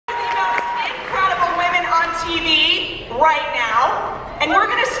And we're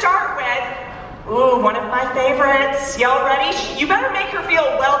gonna start with, ooh, one of my favorites. Y'all ready? You better make her feel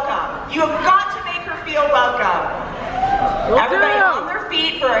welcome. You have got to make her feel welcome. Everybody on their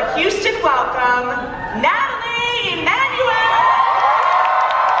feet for a Houston welcome. Nathalie, Emmanuel.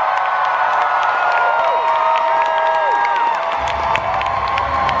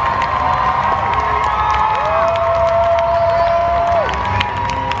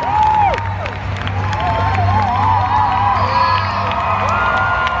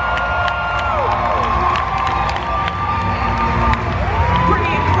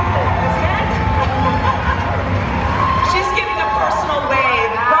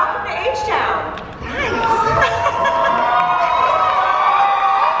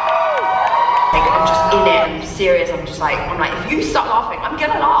 I'm like, if you start laughing, I'm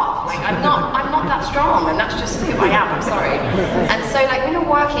gonna laugh. Like, I'm not that strong, and that's just who I am. I'm sorry. And so, like, when you're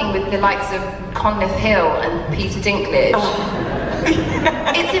working with the likes of Conleth Hill and Peter Dinklage,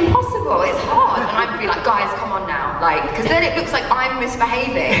 it's impossible. It's hard, and I'd be like, guys, come on now, like, because then it looks like I'm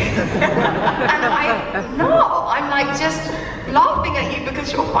misbehaving, and I'm not. I'm like just laughing at you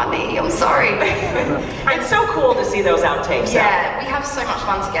because you're funny. I'm sorry. It's so cool to see those outtakes. Yeah, we have so much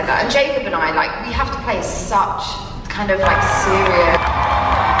fun together, and Jacob and I, like, we have to play such kind of like serious.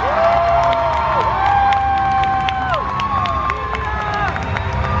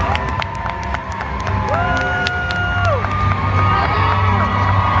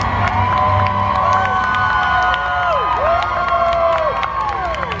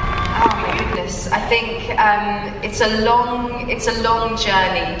 I think it's a long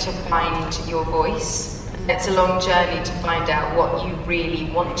journey to find your voice. It's a long journey to find out what you really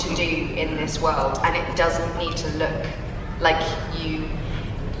want to do in this world, and it doesn't need to look like you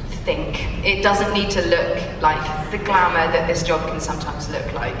think. It doesn't need to look like the glamour that this job can sometimes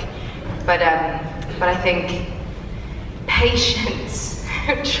look like. But I think patience,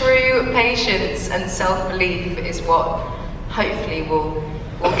 true patience and self-belief is what hopefully we'll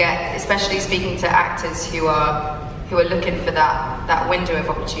get, especially speaking to actors who are looking for that window of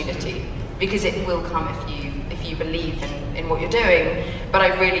opportunity, because it will come if you believe in what you're doing. But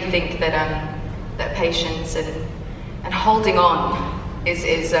I really think that that patience and holding on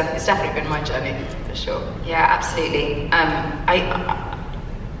is definitely been my journey, for sure. Yeah, absolutely.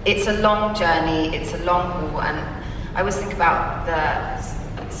 It's a long journey, it's a long haul, and I always think about the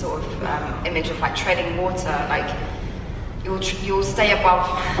sort of image of like treading water. Like, you'll stay above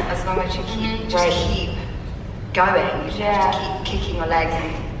as long as you keep keep going. You have to keep kicking your legs,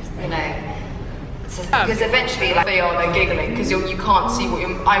 and you know, because eventually, like, they're giggling because you can't see what you.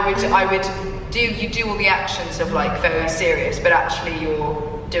 You do all the actions of like very serious, but actually you're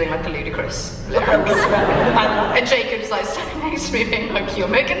doing like a ludicrous lyrics. And Jacob's like standing next to me being like, you're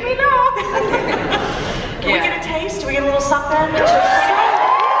making me laugh. Can we get a taste? Do we get a little something? I'm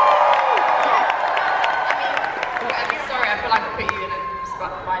sorry, I feel like I put you in a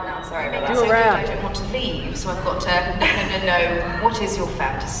spot right now. Sorry about that. I don't want to leave, so I've got to no. What is your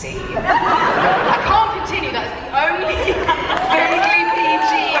fantasy? I can't continue. That's the only vaguely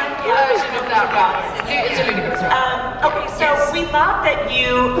PG version of that rap. It's a ludicrous rap. Okay, so we love that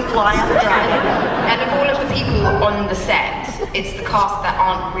you fly on the dragon. And of all of the people on the set, it's the cast that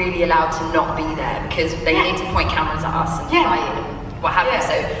aren't really allowed to not be there because they need to point cameras at us and fight and what have you.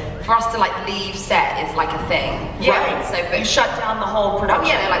 So for us to like leave set is like a thing. Yeah. Right? So but you shut down the whole production. Oh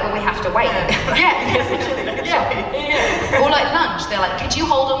yeah, they're like, well, we have to wait. Or like lunch, they're like, could you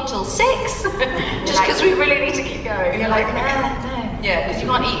hold on till 6? Just because we really need to keep going. You're like, no. Yeah, because you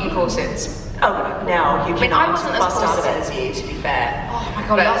can't eat in corsets. Oh no, you cannot. I wasn't as corset as you, to be fair. Oh my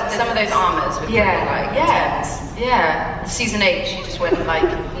god, some of those armours were really like intense. Yeah. Season 8, she just went like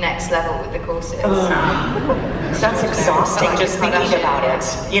next level with the corsets. That's exhausting just thinking about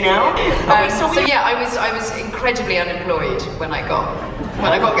it. You know? So yeah, I was incredibly unemployed when I got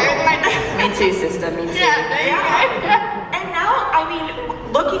going. Me too, sister. Me too. Yeah. And now, I mean,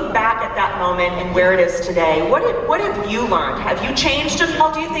 looking back at that moment and where it is today, what have you learned? Have you changed at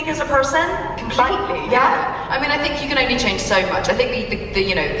all, do you think, as a person? Completely. Yeah. I mean, I think you can only change so much. I think the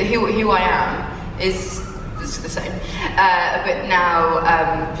who I am is the same, but now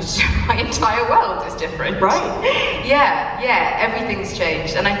my entire world is different. Right. Yeah. Everything's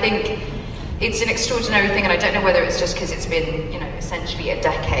changed, and I think it's an extraordinary thing. And I don't know whether it's just because it's been, essentially a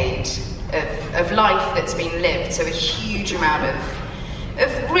decade of life that's been lived. So a huge amount of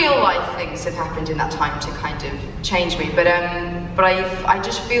real life things have happened in that time to kind of change me. But I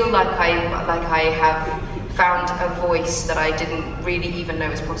just feel like I have found a voice that I didn't really even know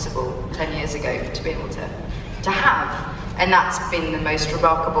was possible 10 years ago to be able to have. And that's been the most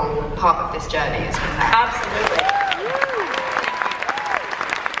remarkable part of this journey. It's been that. Absolutely.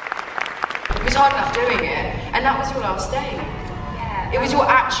 was hard enough doing it, and that was your last day. Yeah. It was your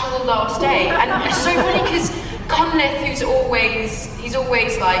actual last day, and it's so funny because Conleth, he's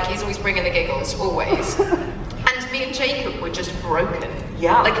always bringing the giggles, always. And me and Jacob were just broken.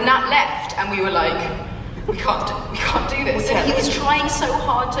 Yeah. Like Nat left, and we were like, we can't do this. And he was trying so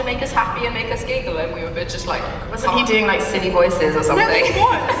hard to make us happy and make us giggle, and we were just like, wasn't he doing like silly voices or something? No, he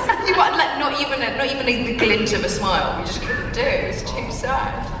was. He was like not even the glint of a smile. We just couldn't do it. It was too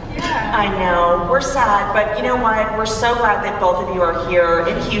sad. Yeah. I know, we're sad, but you know what? We're so glad that both of you are here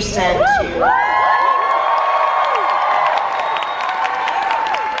in Houston to.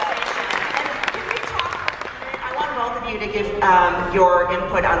 To give your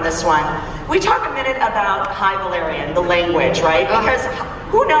input on this one. We talk a minute about High Valyrian, the language, right? Because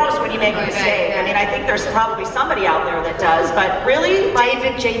who knows when you make a mistake? I mean, I think there's probably somebody out there that does, but really,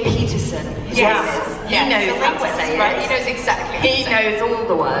 David J. Peterson. Yes. He knows how to say it. Right? He knows exactly. He knows all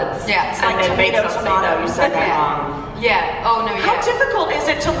the words. Yeah. It's like tomato, you said that wrong. Yeah. Oh no. How difficult is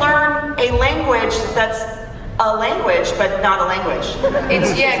it to learn a language that's a language, but not a language?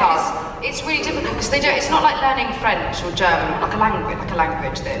 It's really difficult because it's not like learning French or German, like a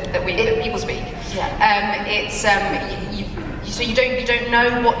language that people speak. Yeah. So you don't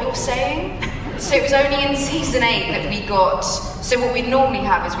know what you're saying. So it was only in season 8 that we got. So what we'd normally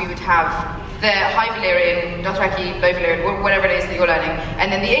have is we would have the High Valyrian, Dothraki, Low Valyrian, whatever it is that you're learning,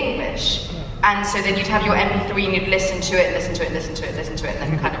 and then the English. And so then you'd have your MP3 and you'd listen to it, and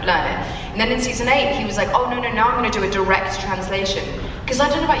then kind of learn it. And then in season 8, he was like, oh no, now I'm going to do a direct translation. Because I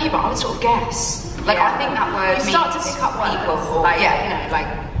don't know about you, but I would sort of guess. Like, I think that word you start to pick up words. People, like, you know, like,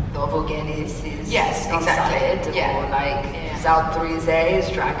 Dovogel is yes, exactly. Or like, Zaldrize is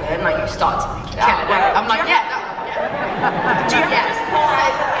dragon. Like, you start to pick it up. I'm like, Do you ever just pull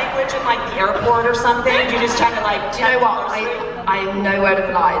out the language in like the airport or something? Do you just try to like? Do you know what? I am no word of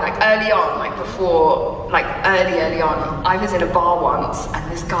a lie. Like early on, like before, like early on, I was in a bar once,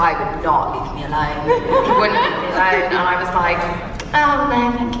 and this guy would not leave me alone. He wouldn't leave me alone, and I was like, oh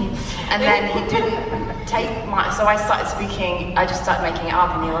no, thank you. And then he didn't take my. So I started speaking. I just started making it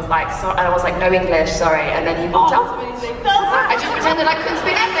up, and he was like, so, and I was like, no English, sorry. And then he walked up to me. I just pretended I couldn't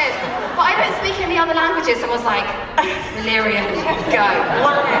speak English, but I don't speak any other languages. I was like, Valyrian, go,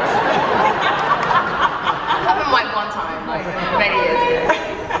 learn it. Happened like one time, like many years ago.